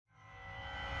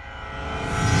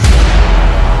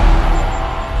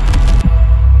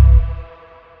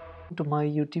my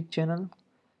YouTube channel,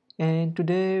 and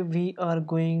today we are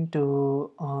going to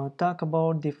talk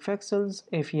about the Pexels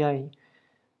API.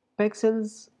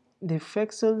 Pexels, the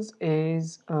Pexels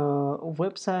is a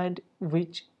website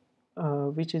which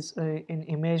is an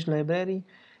image library,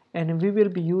 and we will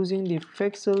be using the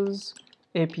Pexels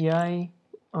API,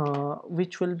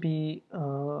 which will be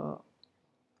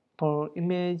for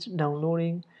image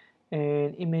downloading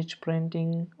and image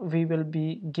printing. We will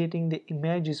be getting the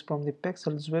images from the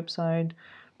Pexels website,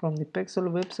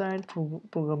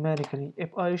 programmatically.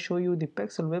 If I show you the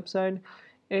Pexel website,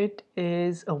 it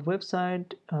is a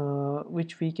website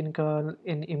which we can call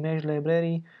an image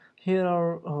library. Here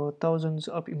are thousands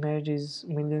of images,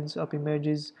 millions of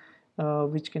images,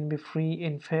 which can be free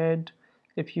and fed.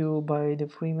 If you buy the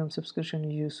premium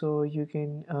subscription, you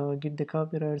can get the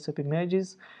copyrights of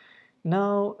images.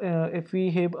 Now if we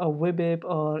have a web app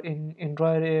or an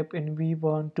Android app and we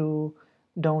want to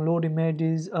download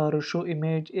images or show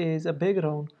image as a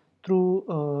background through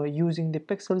using the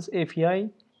Pexels API.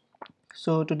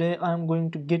 So today I'm going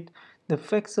to get the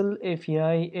Pexels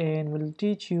API and will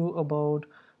teach you about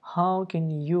how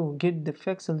can you get the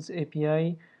Pexels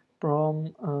API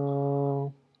from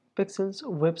Pexels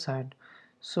website.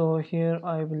 So here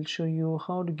I will show you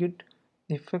how to get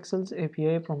the Pexels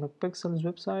API from a Pexels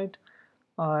website.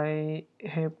 I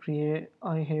have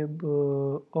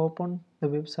opened the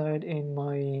website in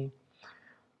my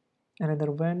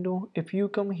another window. If you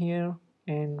come here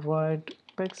and write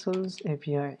Pexels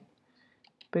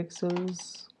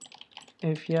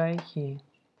API key,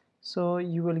 so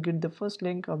you will get the first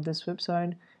link of this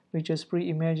website, which is free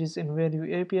images and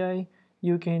value API.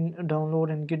 You can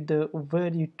download and get the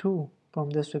value too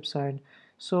from this website.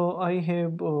 So I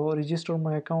have registered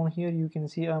my account here. You can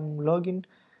see I'm a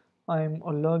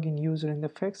login user in the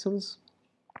Pexels.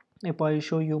 If I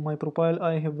show you my profile,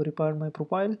 I have verified my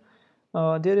profile.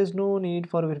 There is no need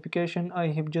for verification. I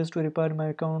have just verified my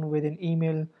account with an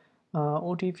email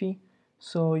OTP.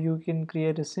 So you can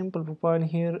create a simple profile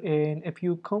here, and if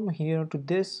you come here to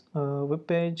this web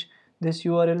page, this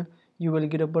URL, you will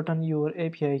get a button, your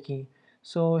API key.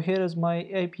 So here is my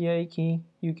API key.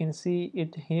 You can see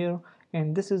it here,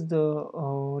 and this is the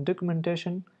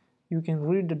documentation. You can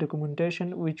read the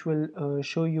documentation, which will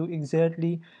show you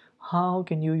exactly how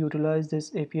can you utilize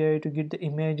this API to get the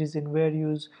images and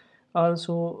values.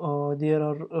 Also there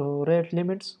are rate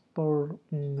limits for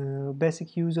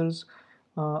basic users.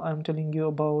 I'm telling you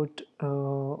about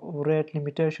rate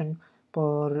limitation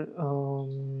for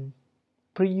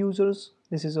free users.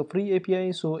 This is a free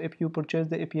API, so if you purchase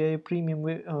the API premium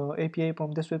API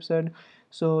from this website,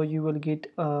 so you will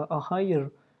get a higher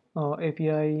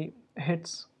API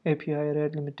hits, API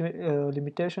rate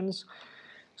limitations.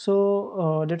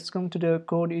 So let's come to the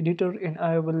code editor, and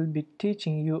I will be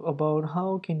teaching you about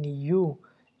how can you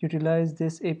utilize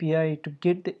this API to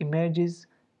get the images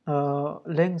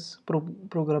links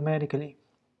programmatically.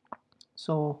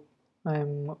 So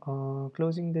I'm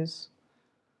closing this.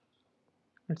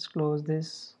 Let's close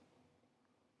this,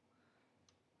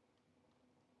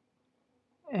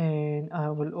 and I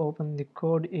will open the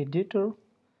code editor.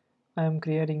 I am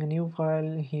creating a new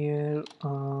file here,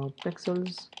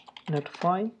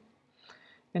 pexels.py,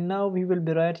 and now we will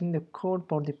be writing the code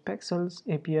for the Pexels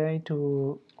API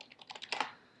to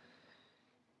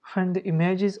find the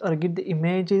images or get the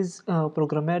images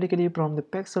programmatically from the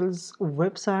Pexels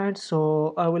website.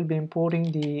 So I will be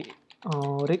importing the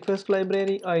request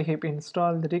library. I have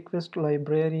installed the request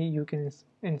library. You can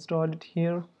install it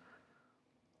here.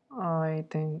 I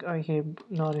think I have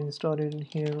not installed it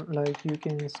here. Like, you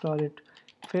can install it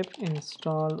pip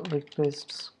install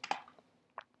requests.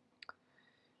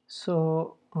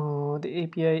 So the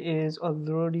API is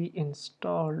already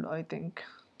installed, I think.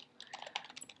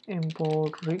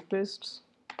 Import requests.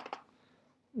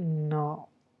 Now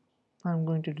I'm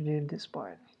going to delete this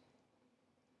file.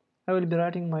 I will be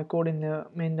writing my code in the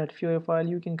main.py file.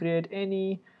 You can create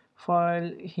any file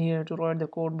here to write the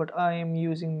code, but I am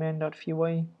using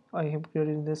main.py. I have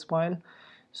created this file.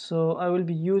 So I will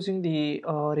be using the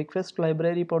request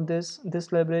library for this.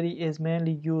 This library is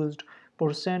mainly used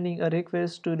for sending a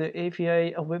request to the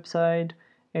API, a website,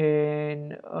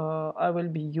 and I will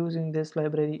be using this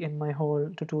library in my whole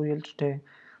tutorial today.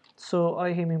 So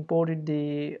I have imported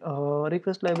the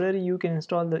request library. You can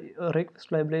install the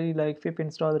request library like pip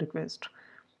install request.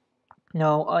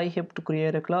 Now I have to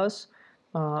create a class.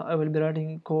 I will be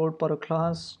writing code for a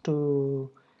class to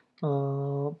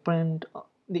print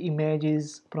the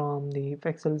images from the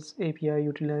Pexels API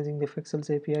utilizing the Pexels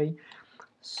API.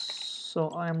 So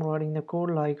I am writing the code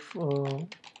like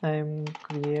I am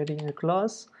creating a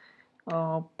class,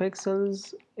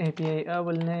 Pexels API. I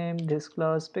will name this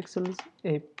class Pexels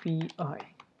API,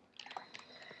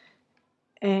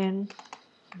 and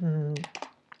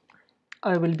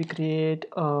I will be create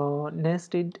a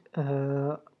nested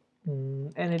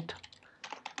init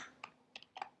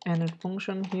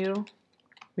function here,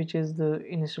 which is the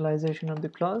initialization of the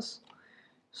class.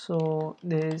 So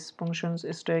this function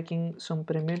is taking some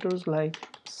parameters like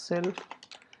self,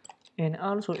 and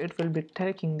also it will be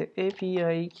taking the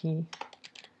API key,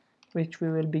 which we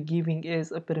will be giving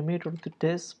as a parameter to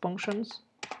this functions.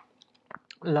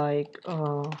 Like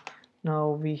now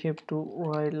we have to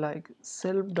write like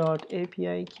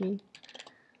self.api key,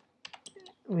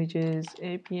 which is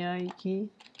API key.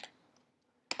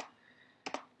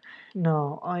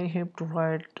 Now I have to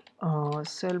write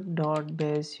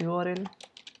self.base URL.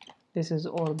 This is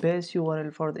our base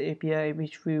URL for the API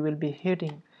which we will be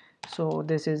hitting. So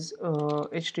this is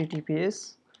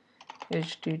https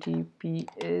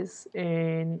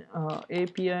and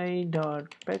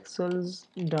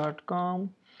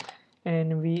api.pexels.com,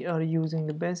 and we are using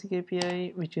the basic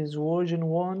API, which is version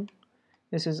 1.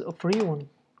 This is a free one.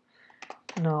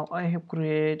 Now I have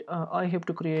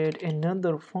to create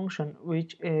another function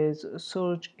which is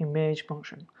search image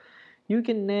function. You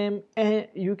can name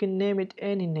it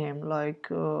any name,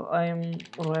 like I am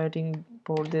writing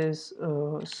for this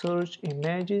search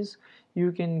images.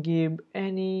 You can give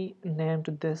any name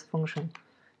to this function.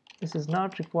 This is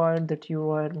not required that you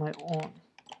write my own.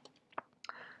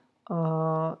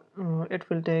 It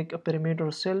will take a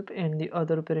parameter self, and the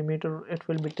other parameter it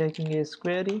will be taking is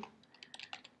query,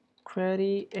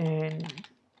 and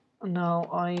now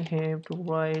I have to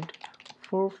write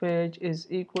for fetch is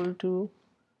equal to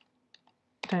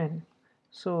 10.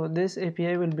 So this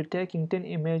API will be taking 10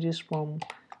 images from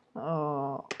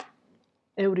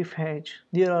every fetch.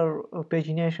 There are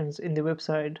paginations in the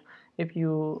website, if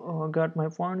you got my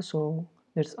point. So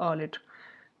that's all it.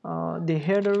 The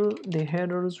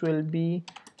headers will be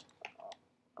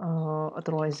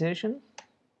authorization.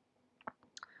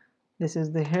 This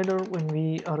is the header when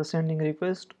we are sending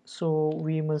request, so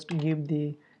we must give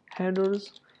the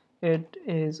headers. It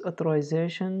is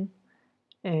authorization,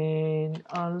 and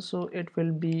also it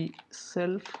will be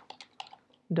self.api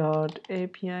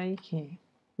key.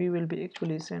 We will be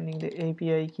actually sending the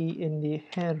API key in the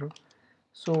header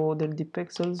so that the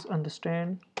Pexels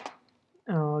understand,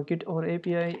 get our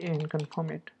API and confirm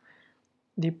it.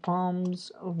 The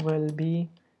forms will be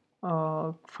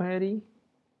query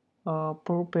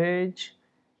per page,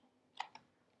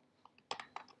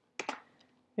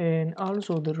 and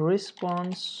also the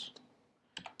response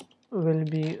will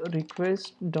be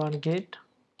requests.get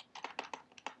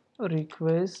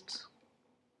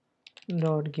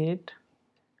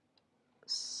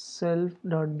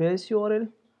self.base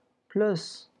URL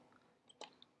plus.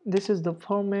 This is the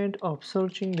format of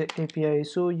searching the API,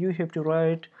 so you have to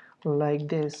write like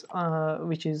this,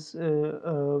 which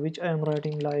I am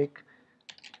writing like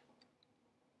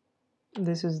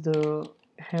this is the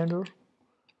header.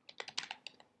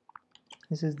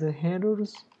 This is the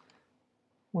headers.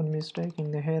 One mistake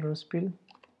in the header spill,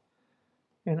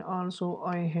 and also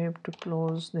I have to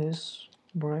close this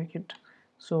bracket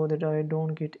so that I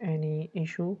don't get any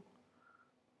issue.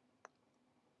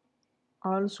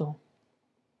 Also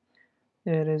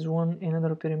there is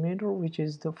another parameter which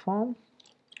is the form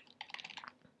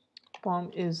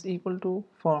is equal to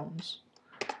forms.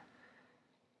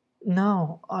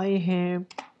 Now I have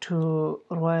to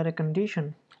write a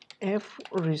condition if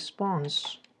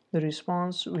response, the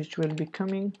response which will be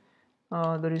coming,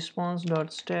 the response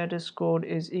dot status code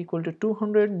is equal to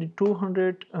 200. The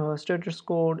 200 status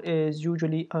code is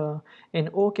usually an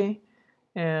OK,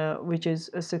 which is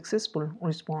a successful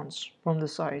response from the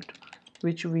site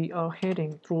which we are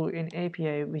heading through an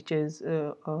API, which is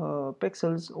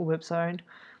Pexels website.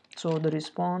 So the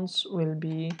response will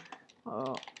be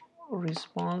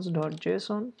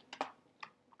response.json.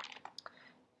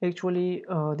 Actually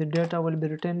the data will be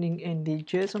returning in the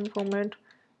JSON format.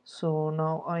 So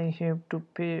now I have to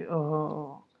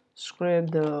scrape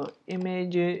the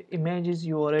images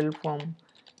URL from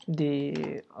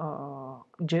the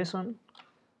JSON.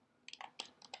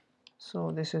 So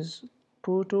this is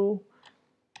poto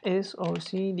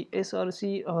src. The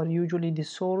src are usually the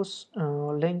source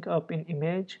link up in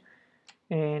image,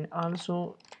 and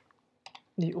also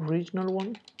the original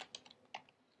one.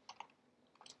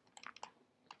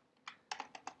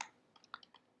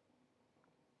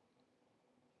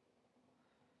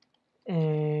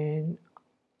 And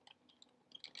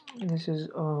this is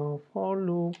a for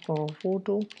loop for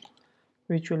photo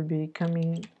which will be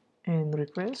coming in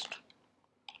request.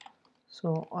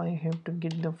 So I have to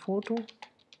get the photo,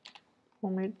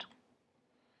 format.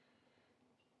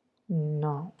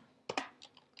 Now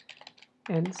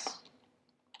else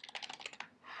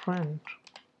friend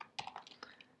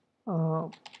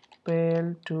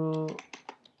fail to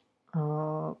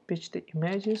pitch the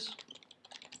images,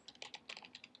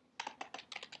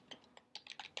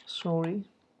 sorry,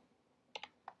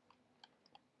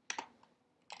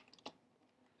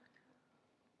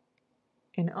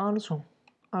 and also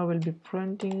I will be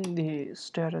printing the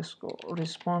status code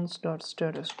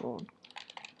response.status code,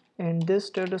 and this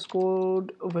status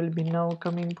code will be now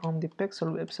coming from the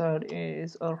Pexel website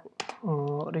as a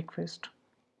request,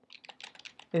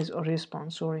 as a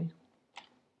response, sorry.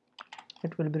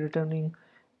 It will be returning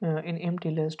an empty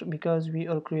list because we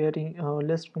are creating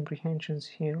list comprehensions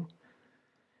here.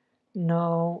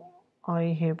 Now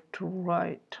I have to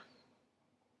write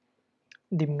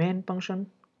the main function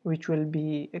which will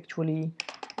be actually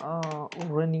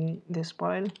running this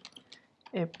file.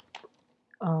 If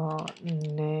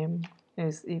name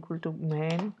is equal to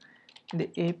main, the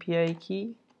API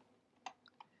key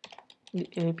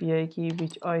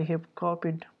which I have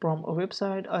copied from a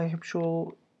website. I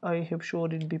have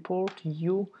showed it before to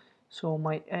you. So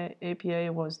my API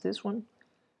was this one.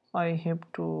 I have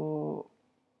to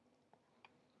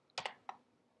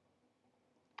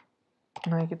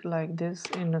make it like this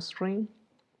in a string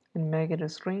and make it a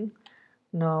string.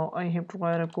 Now I have to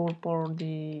write a code for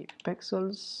the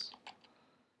Pexels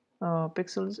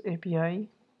API.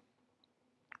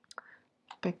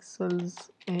 Pexels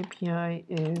API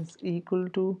is equal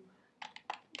to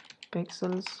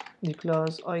Pexels, the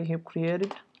class I have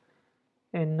created,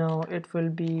 and now it will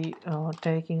be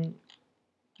taking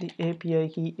the API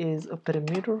key is a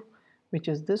parameter, which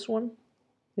is this one.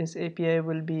 This API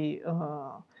will be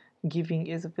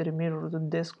giving as a parameter to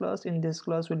this class. In this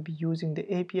class will be using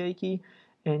the API key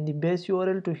and the base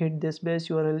URL to hit this base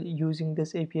URL using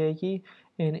this API key,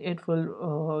 and it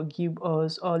will give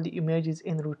us all the images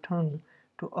in return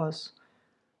to us,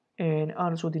 and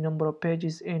also the number of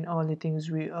pages and all the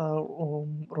things we are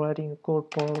writing code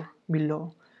for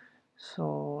below.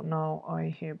 So now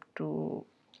I have to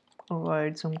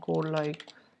write some code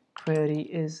like query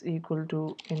is equal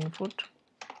to input.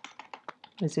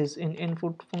 This is an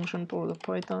input function for the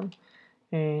Python,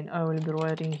 and I will be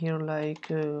writing here like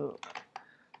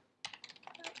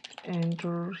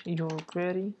enter your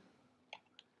query,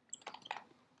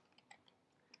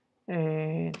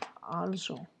 and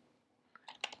also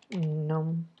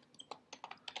num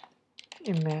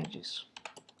images,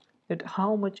 that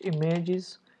how much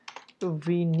images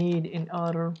we need in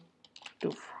order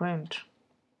to print.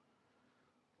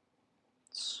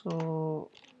 So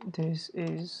this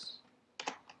is,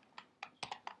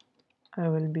 I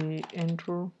will be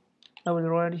I will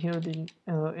write here the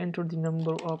enter the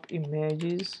number of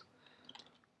images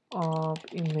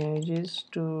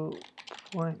to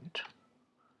print.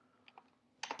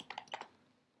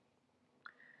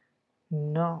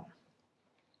 Now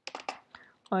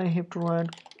I have to write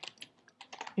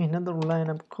another line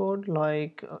of code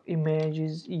like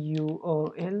images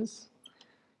URLs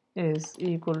is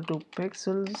equal to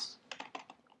Pexels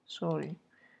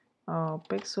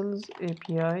Pexels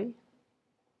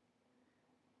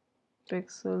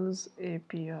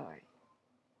API.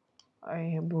 I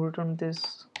have written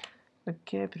this a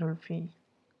capital P,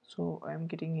 so I am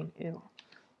getting an error.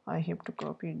 I have to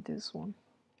copy this one.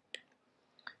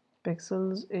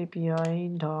 Pexels API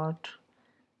dot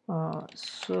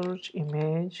search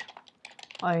image.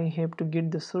 I have to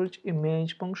get the search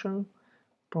image function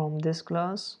from this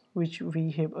class which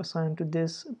we have assigned to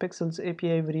this Pexels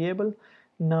API variable.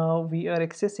 Now we are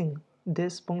accessing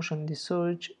this function, the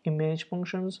search image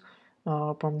functions,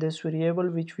 from this variable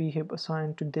which we have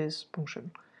assigned to this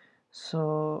function.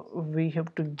 So we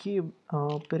have to give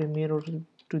parameter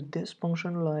to this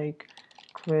function like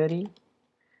query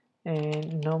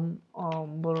and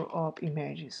number of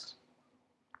images.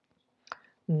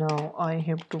 Now I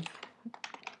have to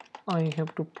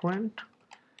print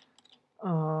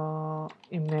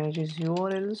images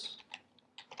URLs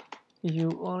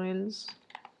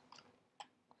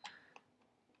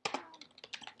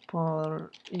for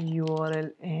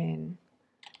URL and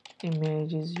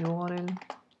images URL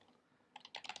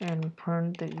and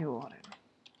print the URL.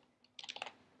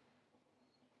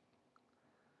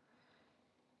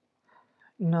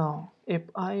 Now if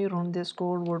I run this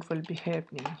code, what will be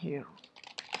happening here?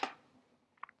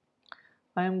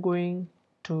 I am going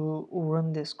to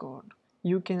run this code.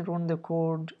 You can run the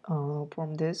code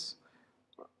from this,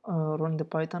 run the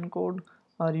Python code,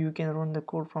 or you can run the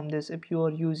code from this if you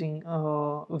are using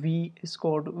VS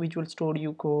Code, Visual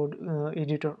Studio Code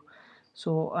editor.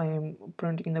 So I am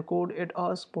printing the code. It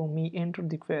asks for me enter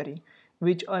the query.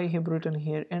 which I have written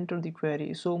here. Enter the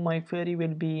query. So my query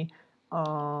will be,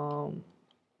 um,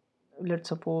 let's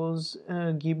suppose,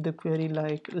 give the query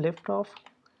like left off,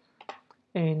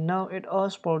 and now it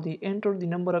asks for the enter the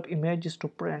number of images to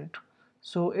print.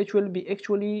 So it will be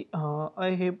actually,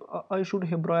 I should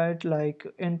have write like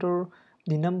enter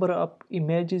the number of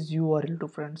images URL to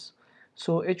friends.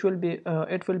 So it will be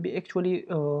actually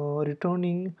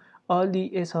returning all the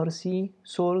src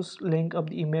source link of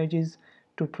the images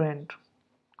to print.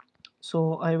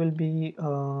 So I will be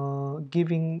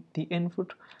giving the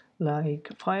input like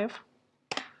 5.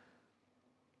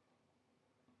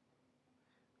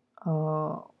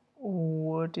 uh,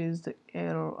 what is the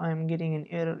error? I'm getting an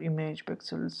error image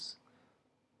pixels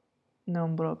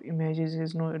number of images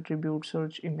is no attribute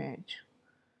search image.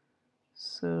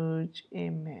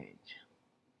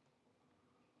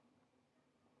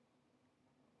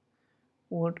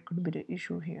 What could be the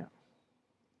issue here?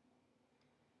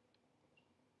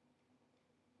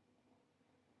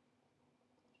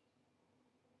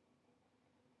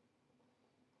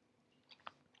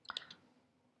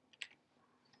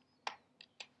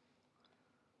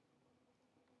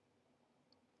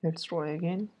 Let's try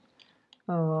again.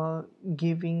 uh,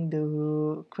 Giving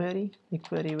the query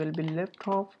will be left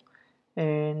off,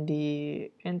 and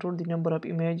the enter the number of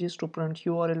images to print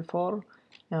URL for,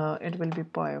 it will be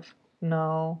 5.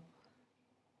 Now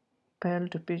fail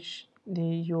to pitch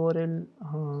the URL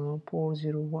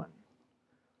 401.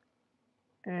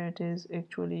 It is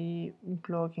actually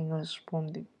blocking us from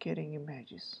the getting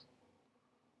images.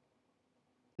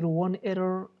 One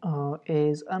error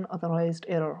is unauthorized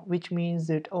error, which means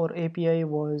that our API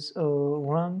was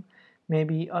wrong.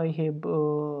 Maybe I have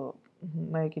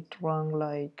make it wrong,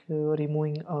 like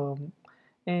removing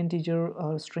integer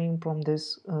or string from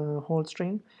this whole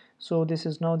string. So this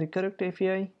is now the correct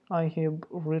API. I have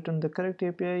written the correct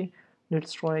API.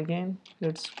 Let's try again.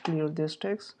 Let's clear this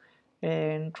text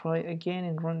and try again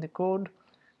and run the code.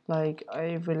 Like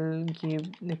I will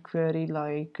give the query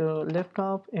like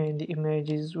laptop, and the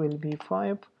images will be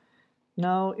 5.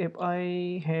 Now if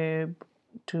I have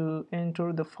to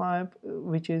enter the 5,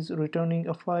 which is returning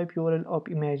a 5 URL of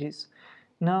images.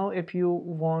 Now if you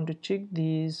want to check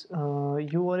these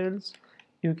URLs,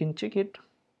 you can check it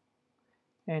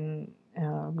in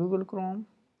Google Chrome.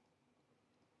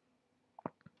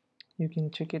 You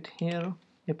can check it here.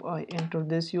 If I enter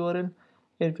this URL,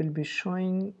 it will be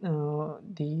showing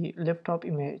the laptop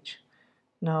image.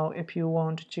 Now if you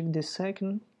want to check this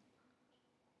second,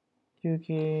 you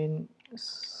can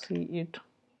see it.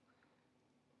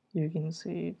 You can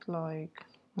see it like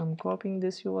I'm copying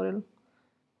this URL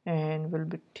and will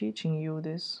be teaching you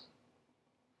this.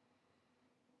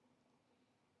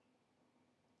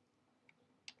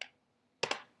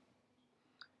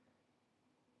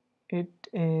 It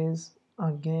is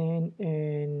again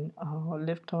in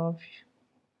laptop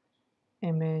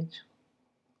image.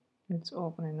 Let's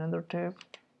open another tab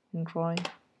and try.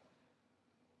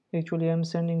 Actually, I'm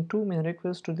sending too many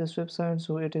requests to this website,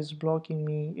 so it is blocking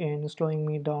me and slowing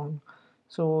me down.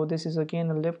 So this is again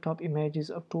a laptop images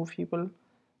of 2 people.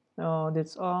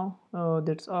 That's all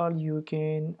you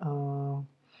can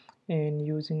and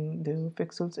using the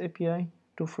Pexels API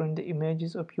to friend the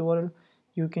images of URL.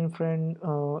 You can friend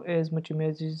as much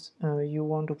images you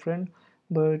want to friend,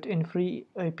 but in free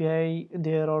API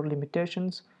there are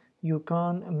limitations. You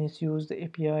can't misuse the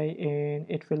API and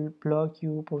it will block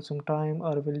you for some time,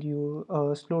 or will you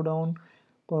slow down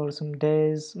for some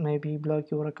days, maybe block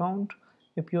your account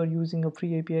if you are using a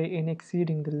free API and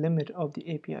exceeding the limit of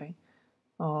the API.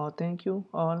 Thank you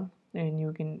all, and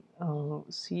you can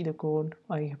see the code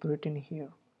I have written here.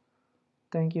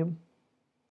 Thank you.